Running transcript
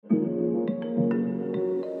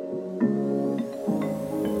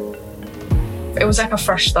It was like a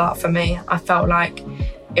fresh start for me. I felt like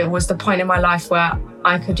it was the point in my life where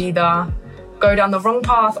I could either go down the wrong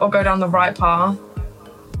path or go down the right path.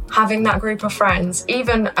 Having that group of friends,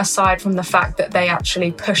 even aside from the fact that they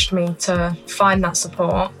actually pushed me to find that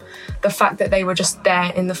support, the fact that they were just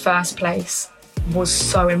there in the first place was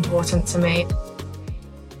so important to me.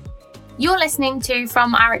 You're listening to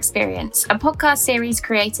From Our Experience, a podcast series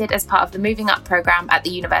created as part of the Moving Up programme at the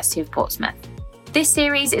University of Portsmouth. This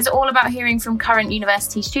series is all about hearing from current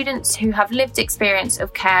university students who have lived experience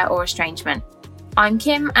of care or estrangement. I'm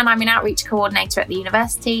Kim and I'm an outreach coordinator at the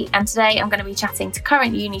university, and today I'm going to be chatting to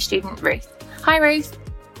current uni student Ruth. Hi Ruth.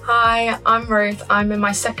 Hi, I'm Ruth. I'm in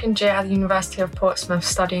my second year at the University of Portsmouth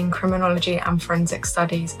studying criminology and forensic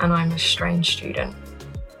studies, and I'm a estranged student.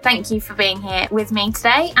 Thank you for being here with me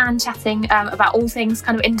today and chatting about all things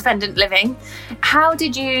kind of independent living. How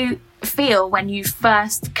did you feel when you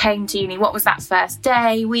first came to uni? What was that first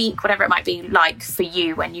day, week, whatever it might be like for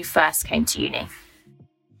you when you first came to uni?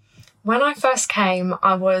 When I first came,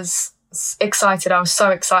 I was excited. I was so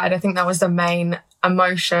excited. I think that was the main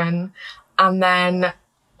emotion. And then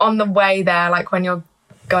on the way there, like when you're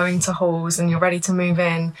going to halls and you're ready to move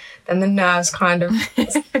in, then the nerves kind of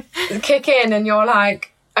kick in and you're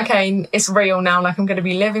like, okay, it's real now. Like I'm going to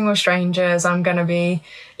be living with strangers. I'm going to be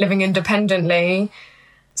living independently.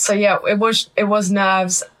 So yeah, it was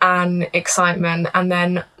nerves and excitement. And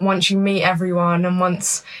then once you meet everyone and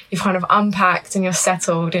once you've kind of unpacked and you're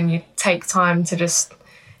settled and you take time to just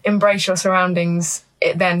embrace your surroundings,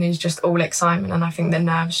 it then is just all excitement. And I think the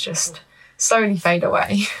nerves just slowly fade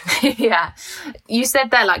away. Yeah. You said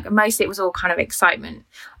there, like mostly it was all kind of excitement,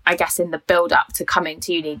 I guess, in the build up to coming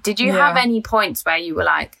to uni. Did you have any points where you were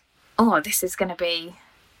like, oh, this is going to be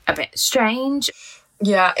a bit strange?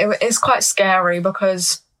 Yeah, it's quite scary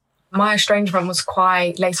because my estrangement was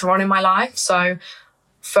quite later on in my life. So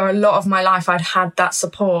for a lot of my life, I'd had that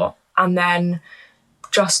support. And then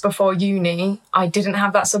just before uni, I didn't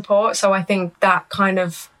have that support. So I think that kind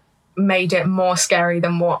of made it more scary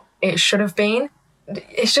than what it should have been.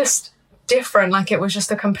 It's just different. Like it was just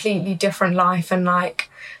a completely different life. And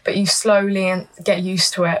but you slowly get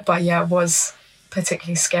used to it. But yeah, it was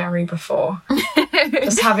particularly scary before.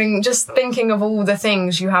 just thinking of all the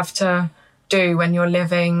things you have to do when you're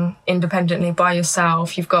living independently by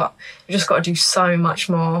yourself. You just got to do so much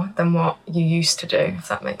more than what you used to do, if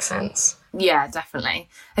that makes sense. Yeah, definitely.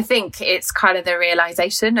 I think it's kind of the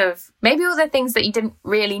realisation of maybe all the things that you didn't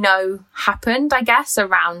really know happened, I guess,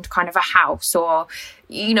 around kind of a house or,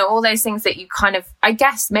 you know, all those things that you kind of, I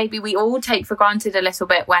guess, maybe we all take for granted a little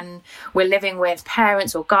bit when we're living with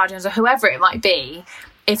parents or guardians or whoever it might be.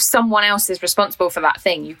 If someone else is responsible for that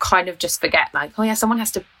thing, you kind of just forget, like, oh yeah, someone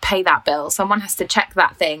has to pay that bill. Someone has to check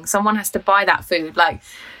that thing. Someone has to buy that food. Like,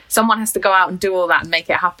 someone has to go out and do all that and make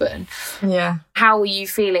it happen. Yeah. How were you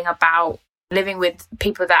feeling about living with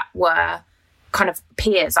people that were kind of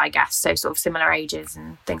peers, I guess, so sort of similar ages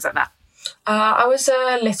and things like that? I was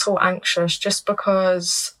a little anxious just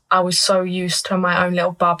because I was so used to my own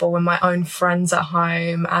little bubble and my own friends at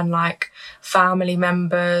home and like family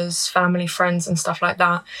members, family friends and stuff like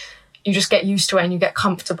that. You just get used to it and you get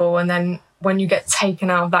comfortable. And then when you get taken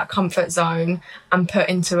out of that comfort zone and put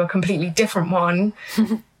into a completely different one,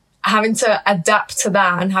 having to adapt to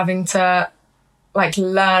that and having to like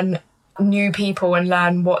learn new people and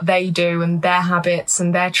learn what they do and their habits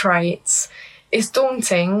and their traits is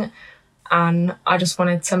daunting. And I just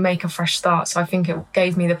wanted to make a fresh start. So I think it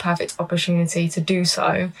gave me the perfect opportunity to do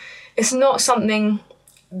so. It's not something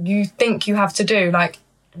you think you have to do. Like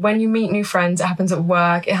when you meet new friends, it happens at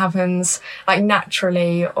work, it happens like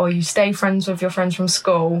naturally, or you stay friends with your friends from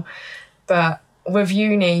school. But with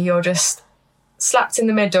uni, you're just slapped in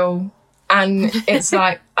the middle and it's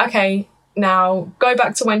like, okay, now go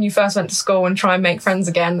back to when you first went to school and try and make friends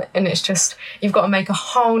again. And it's just, you've got to make a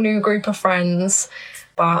whole new group of friends.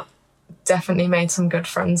 But definitely made some good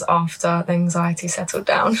friends after the anxiety settled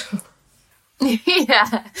down.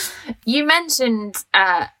 Yeah. You mentioned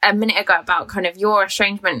a minute ago about kind of your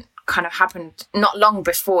estrangement kind of happened not long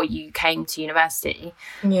before you came to university.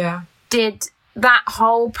 Yeah. Did that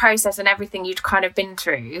whole process and everything you'd kind of been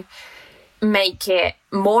through make it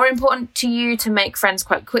more important to you to make friends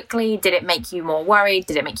quite quickly? Did it make you more worried?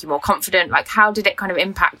 Did it make you more confident? Like, how did it kind of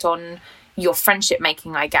impact on your friendship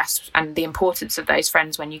making, I guess, and the importance of those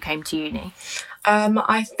friends when you came to uni?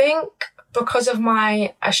 I think because of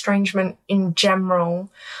my estrangement in general,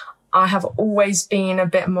 I have always been a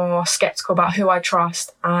bit more sceptical about who I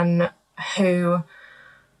trust and who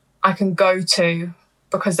I can go to,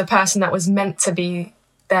 because the person that was meant to be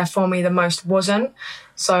there for me the most wasn't.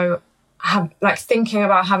 So thinking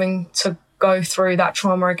about having to go through that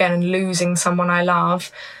trauma again and losing someone I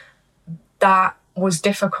love, that was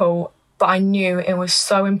difficult. But I knew it was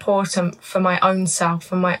so important for my own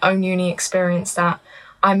self and my own uni experience that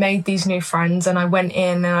I made these new friends and I went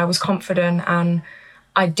in and I was confident, and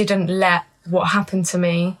I didn't let what happened to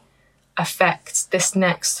me affect this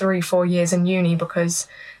next 3-4 years in uni, because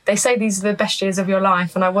they say these are the best years of your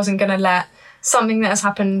life, and I wasn't going to let something that has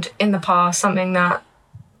happened in the past, something that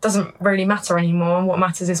doesn't really matter anymore, and what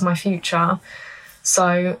matters is my future.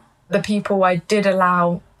 So the people I did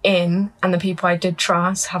allow in and the people I did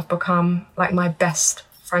trust have become like my best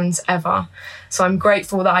friends ever. So I'm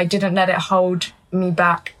grateful that I didn't let it hold me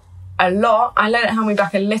back a lot. I let it hold me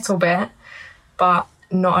back a little bit, but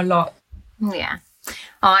not a lot. Yeah.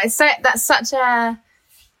 Oh, that's such a,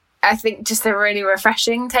 I think, just a really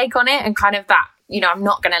refreshing take on it, and kind of that, I'm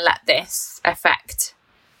not going to let this affect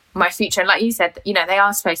my future. And like you said, they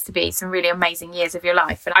are supposed to be some really amazing years of your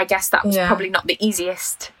life. And I guess that was probably not the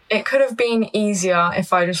easiest. It could have been easier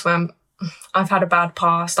if I just went, I've had a bad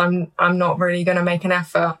past, I'm not really going to make an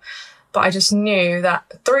effort. But I just knew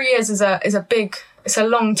that 3 years is a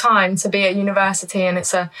long time to be at university, and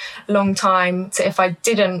it's a long time to, if I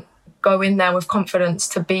didn't go in there with confidence,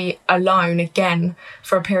 to be alone again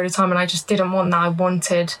for a period of time. And I just didn't want that. I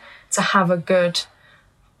wanted to have a good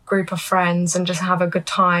group of friends and just have a good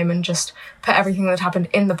time and just put everything that happened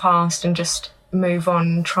in the past and just move on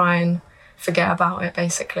and try and forget about it,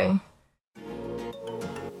 basically.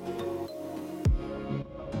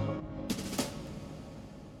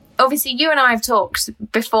 Obviously, you and I have talked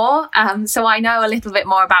before, so I know a little bit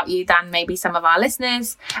more about you than maybe some of our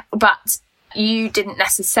listeners, but you didn't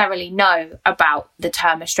necessarily know about the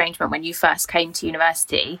term estrangement when you first came to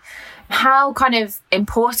university. How kind of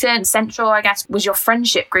important, central, I guess, was your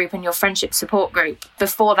friendship group and your friendship support group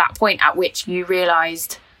before that point at which you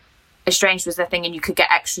realised estranged was the thing and you could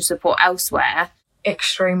get extra support elsewhere?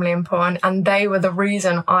 Extremely important. And they were the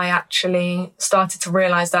reason I actually started to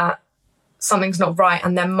realise that something's not right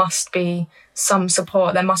and there must be some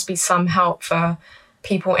support, there must be some help for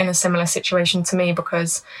people in a similar situation to me,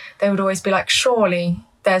 because they would always be like, surely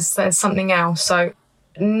there's something else. So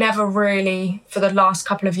never really, for the last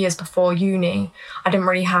couple of years before uni, I didn't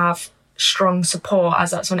really have strong support, as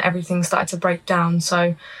that's when everything started to break down.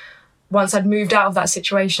 So once I'd moved out of that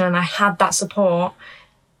situation and I had that support,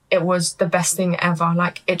 it was the best thing ever.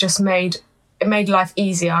 Like, it made life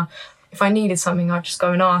easier. If I needed something, I'd just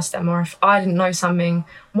go and ask them, or if I didn't know something,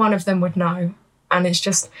 one of them would know. And it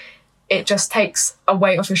just takes a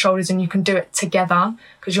weight off your shoulders, and you can do it together,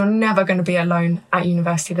 because you're never going to be alone at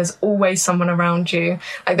university. There's always someone around you.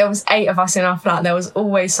 Like, there was 8 of us in our flat. There was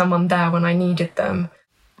always someone there when I needed them.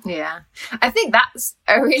 Yeah. I think that's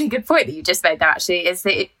a really good point that you just made there, actually, is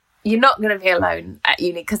that you're not going to be alone at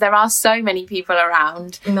uni, because there are so many people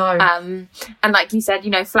around. No. And like you said,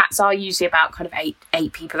 flats are usually about kind of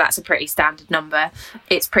eight people. That's a pretty standard number.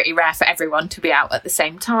 It's pretty rare for everyone to be out at the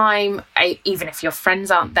same time. Even if your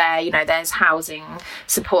friends aren't there, there's housing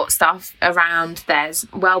support staff around, there's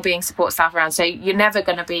wellbeing support staff around. So you're never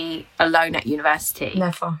going to be alone at university.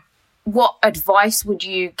 Never. What advice would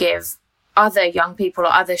you give other young people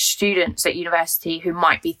or other students at university who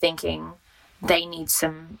might be thinking they need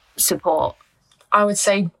some support? I would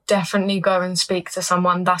say definitely go and speak to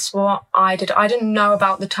someone. That's what I did. I didn't know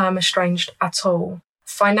about the term estranged at all.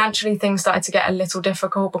 Financially, things started to get a little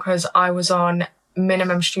difficult because I was on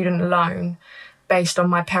minimum student loan based on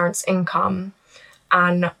my parents' income.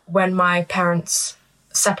 And when my parents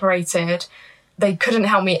separated, they couldn't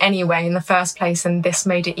help me anyway in the first place, and this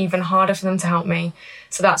made it even harder for them to help me.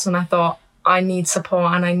 So that's when I thought, I need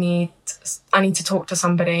support and I need to talk to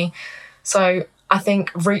somebody. So I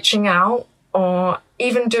think reaching out, or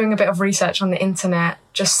even doing a bit of research on the internet,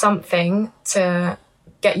 just something to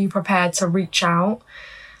get you prepared to reach out.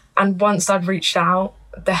 And once I'd reached out,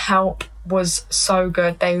 the help was so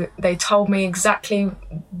good. They told me exactly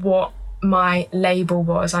what my label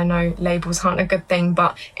was. I know labels aren't a good thing,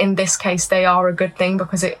 but in this case they are a good thing,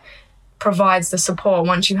 because it provides the support.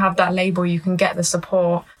 Once you have that label, you can get the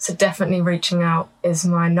support. So definitely reaching out is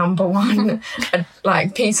my number one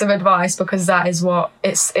piece of advice, because that is what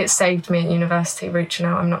it saved me at university, reaching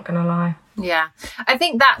out. I'm not gonna lie. Yeah, I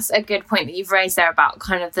think that's a good point that you've raised there about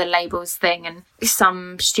kind of the labels thing. And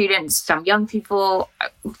some students, some young people,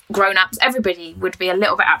 grown-ups, everybody would be a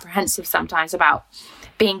little bit apprehensive sometimes about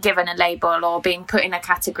being given a label or being put in a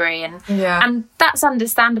category, and that's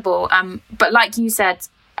understandable. But like you said,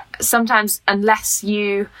 sometimes unless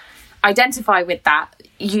you identify with that,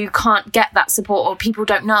 you can't get that support, or people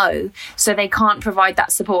don't know, so they can't provide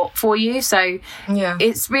that support for you. So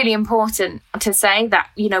it's really important to say that,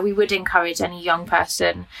 you know, we would encourage any young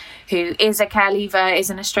person who is a care leaver, is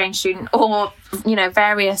an estranged student, or, you know,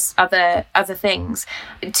 various other things,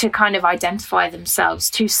 to kind of identify themselves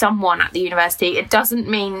to someone at the university. It doesn't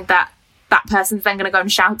mean that that person's then going to go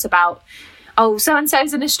and shout about, oh,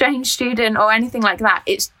 so-and-so's an estranged student or anything like that.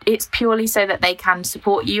 It's purely so that they can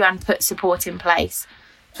support you and put support in place.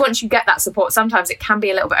 Once you get that support, sometimes it can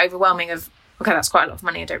be a little bit overwhelming of, okay, that's quite a lot of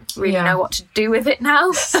money, I don't really know what to do with it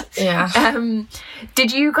now.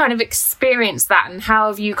 Did you kind of experience that, and how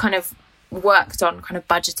have you kind of worked on kind of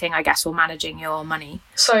budgeting, I guess, or managing your money?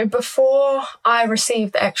 So before I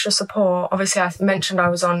received the extra support, obviously I mentioned I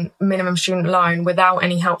was on minimum student loan without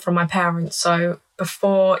any help from my parents. So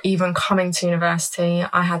before even coming to university,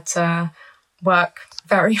 I had to work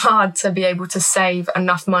very hard to be able to save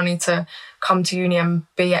enough money to come to uni and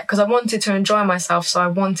be it, because I wanted to enjoy myself. So I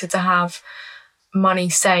wanted to have money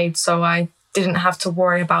saved so I didn't have to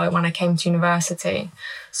worry about it when I came to university.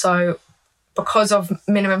 So because of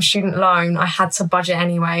minimum student loan, I had to budget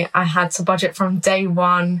anyway. I had to budget from day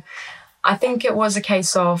one. I think it was a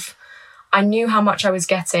case of, I knew how much I was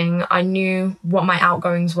getting. I knew what my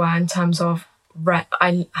outgoings were in terms of rent.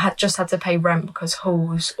 I had to pay rent because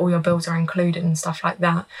halls, all your bills are included and stuff like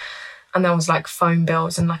that. And there was like phone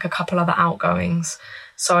bills and like a couple other outgoings.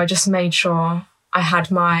 So I just made sure I had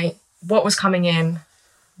what was coming in,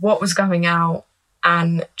 what was going out,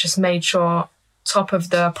 and just made sure top of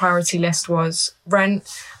the priority list was rent,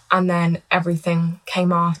 and then everything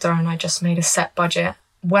came after, and I just made a set budget.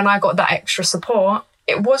 When I got that extra support,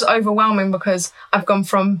 it was overwhelming because I've gone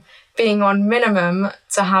from being on minimum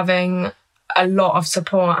to having a lot of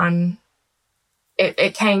support, and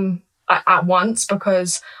it came at once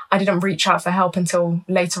because I didn't reach out for help until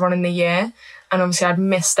later on in the year, and obviously I'd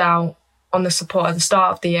missed out on the support at the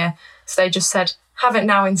start of the year, so they just said have it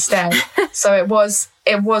now instead. So it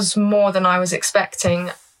was more than I was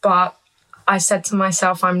expecting, but I said to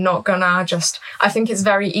myself, I'm not gonna I think it's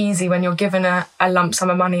very easy when you're given a lump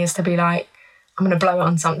sum of money is to be like, I'm gonna blow it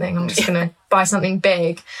on something, I'm just gonna buy something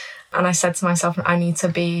big. And I said to myself, I need to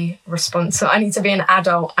be responsible, I need to be an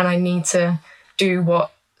adult, and I need to do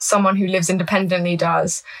what someone who lives independently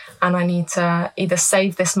does, and I need to either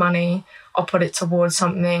save this money or put it towards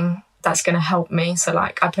something that's going to help me. So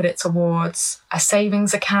like I put it towards a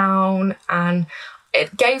savings account, and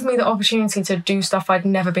it gave me the opportunity to do stuff I'd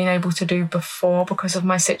never been able to do before because of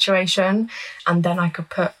my situation. And then I could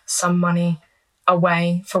put some money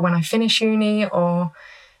away for when I finish uni or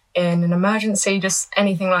in an emergency, just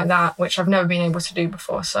anything like that, which I've never been able to do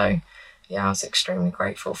before. So yeah, I was extremely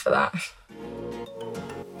grateful for that.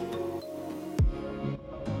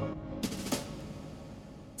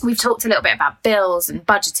 We've talked a little bit about bills and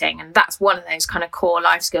budgeting, and that's one of those kind of core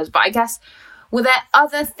life skills. But I guess, were there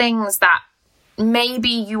other things that maybe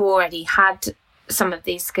you already had some of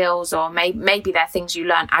these skills, or maybe they're things you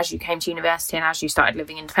learned as you came to university and as you started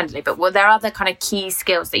living independently, but were there other kind of key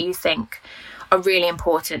skills that you think are really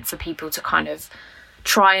important for people to kind of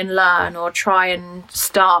try and learn or try and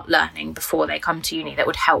start learning before they come to uni that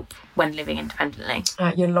would help when living independently?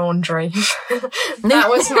 Your laundry. That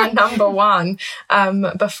was my number one.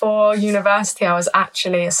 Before university, I was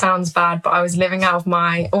actually, it sounds bad, but I was living out of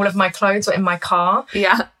all of my clothes were in my car.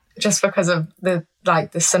 Yeah. Just because of the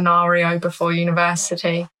scenario before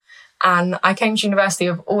university. And I came to university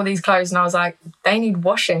with all these clothes and I was like, they need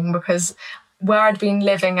washing, because where I'd been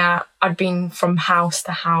living at, I'd been from house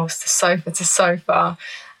to house, to sofa.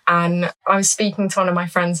 And I was speaking to one of my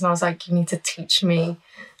friends and I was like, you need to teach me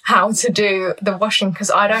how to do the washing,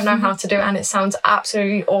 because I don't know how to do it. And it sounds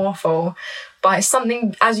absolutely awful. But it's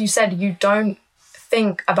something, as you said, you don't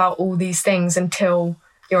think about all these things until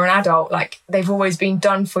you're an adult. Like, they've always been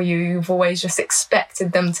done for you. You've always just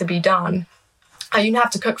expected them to be done. And you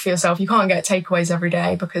have to cook for yourself. You can't get takeaways every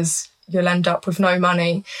day because you'll end up with no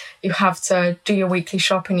money. You have to do your weekly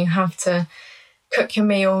shopping. You have to cook your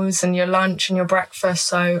meals and your lunch and your breakfast.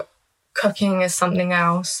 So cooking is something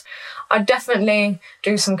else. I'd definitely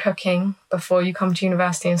do some cooking before you come to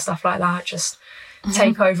university and stuff like that. Just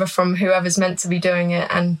take over from whoever's meant to be doing it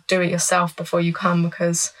and do it yourself before you come,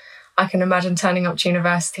 because I can imagine turning up to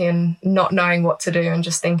university and not knowing what to do and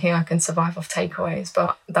just thinking I can survive off takeaways,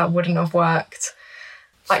 but that wouldn't have worked.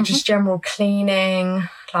 Like just general cleaning,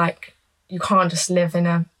 like you can't just live in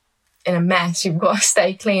a mess. You've got to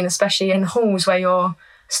stay clean, especially in halls where you're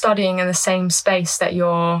studying in the same space that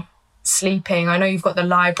you're sleeping? I know you've got the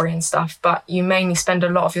library and stuff, but you mainly spend a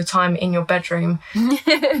lot of your time in your bedroom.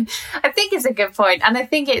 I think it's a good point. And I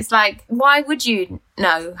think it's like, why would you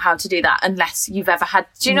know how to do that unless you've ever had...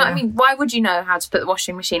 Do you know what I mean? Why would you know how to put the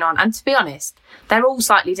washing machine on? And to be honest, they're all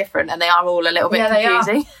slightly different and they are all a little bit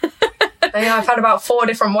confusing. I've had about 4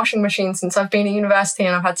 different washing machines since I've been at university,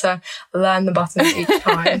 and I've had to learn the buttons each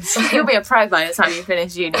time. So. You'll be a pro by the time you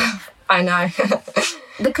finish uni. I know.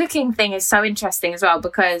 The cooking thing is so interesting as well,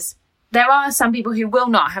 because there are some people who will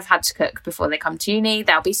not have had to cook before they come to uni.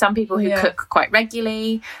 There'll be some people who cook quite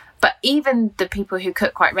regularly. But even the people who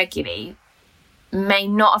cook quite regularly may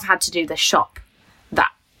not have had to do the shop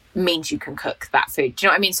that means you can cook that food. Do you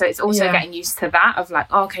know what I mean? So it's also getting used to that of like,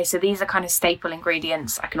 oh, okay, so these are kind of staple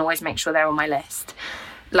ingredients. I can always make sure they're on my list.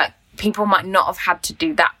 Like, people might not have had to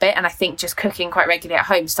do that bit. And I think just cooking quite regularly at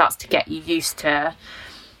home starts to get you used to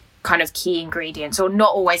kind of key ingredients, or not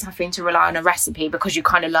always having to rely on a recipe because you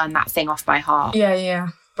kind of learn that thing off by heart. Yeah.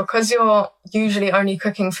 Because you're usually only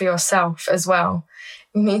cooking for yourself as well.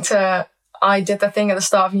 You need to... I did the thing at the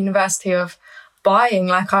start of university of buying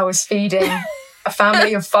like I was feeding a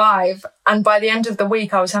family of 5, and by the end of the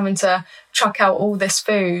week I was having to chuck out all this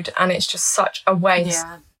food, and it's just such a waste.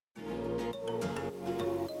 Yeah.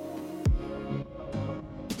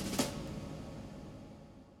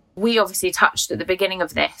 We obviously touched at the beginning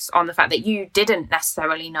of this on the fact that you didn't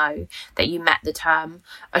necessarily know that you met the term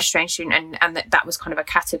a strange student, and that was kind of a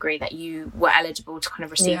category that you were eligible to kind of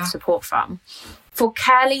receive support from. For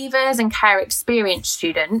care leavers and care experienced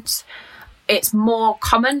students, it's more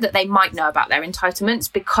common that they might know about their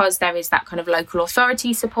entitlements because there is that kind of local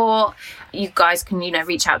authority support. You guys can,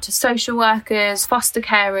 reach out to social workers, foster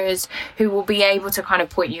carers, who will be able to kind of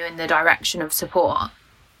point you in the direction of support.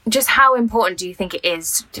 Just how important do you think it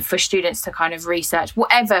is for students to kind of research,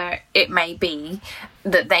 whatever it may be,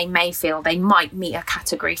 that they may feel they might meet a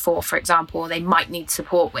category for example, or they might need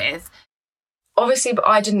support with? Obviously, but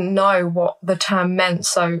I didn't know what the term meant,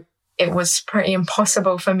 so it was pretty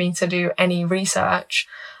impossible for me to do any research.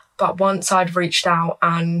 But once I'd reached out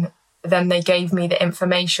and then they gave me the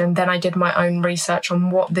information, then I did my own research on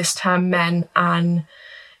what this term meant. And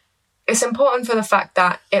it's important for the fact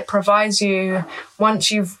that it provides you, once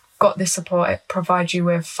you've got this support, it provides you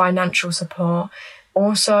with financial support.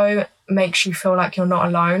 Also makes you feel like you're not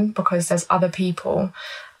alone because there's other people.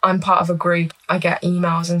 I'm part of a group. I get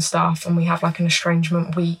emails and stuff, and we have like an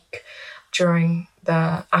estrangement week during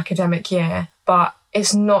the academic year. But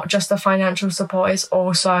it's not just the financial support, it's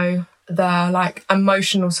also the like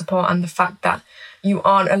emotional support and the fact that you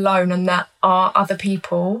aren't alone and there are other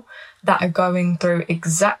people that are going through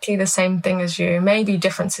exactly the same thing as you. Maybe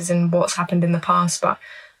differences in what's happened in the past, but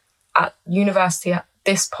at university at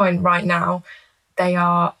this point right now, they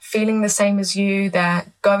are feeling the same as you. They're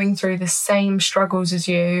going through the same struggles as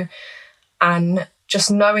you. And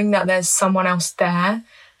just knowing that there's someone else there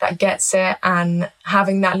that gets it, and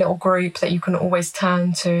having that little group that you can always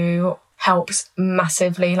turn to helps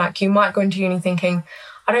massively. Like, you might go into uni thinking,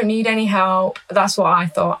 I don't need any help. That's what I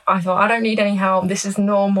thought. I don't need any help. This is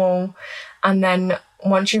normal. And then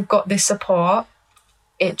once you've got this support,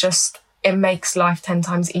 it makes life 10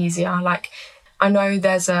 times easier. Like, I know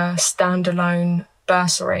there's a standalone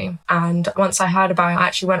bursary, and once I heard about it, I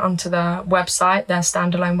actually went onto the website, their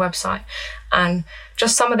standalone website, and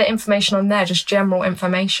just some of the information on there, just general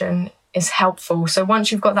information, is helpful. So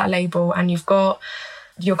once you've got that label and you've got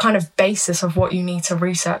your kind of basis of what you need to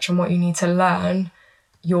research and what you need to learn,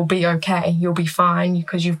 you'll be okay, you'll be fine,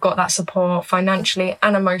 because you've got that support financially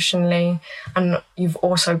and emotionally, and you've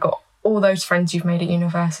also got all those friends you've made at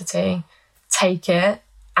university. Take it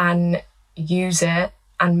and use it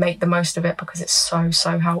and make the most of it, because it's so,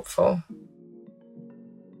 so helpful.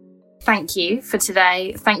 Thank you for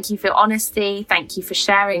today. Thank you for your honesty. Thank you for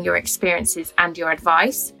sharing your experiences and your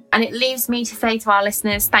advice. And it leaves me to say to our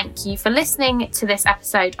listeners, thank you for listening to this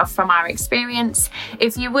episode of From Our Experience.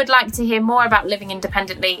 If you would like to hear more about living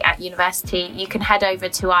independently at university, you can head over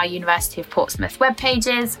to our University of Portsmouth web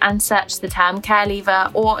pages and search the term care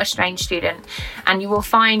leaver or estranged student. And you will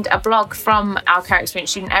find a blog from our care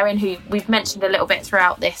experience student, Erin, who we've mentioned a little bit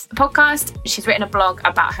throughout this podcast. She's written a blog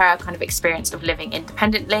about her kind of experience of living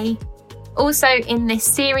independently. Also, in this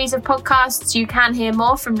series of podcasts, you can hear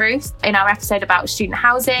more from Ruth in our episode about student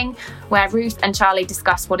housing, where Ruth and Charlie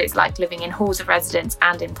discuss what it's like living in halls of residence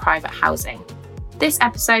and in private housing. This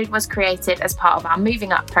episode was created as part of our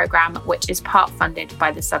Moving Up programme, which is part funded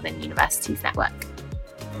by the Southern Universities Network.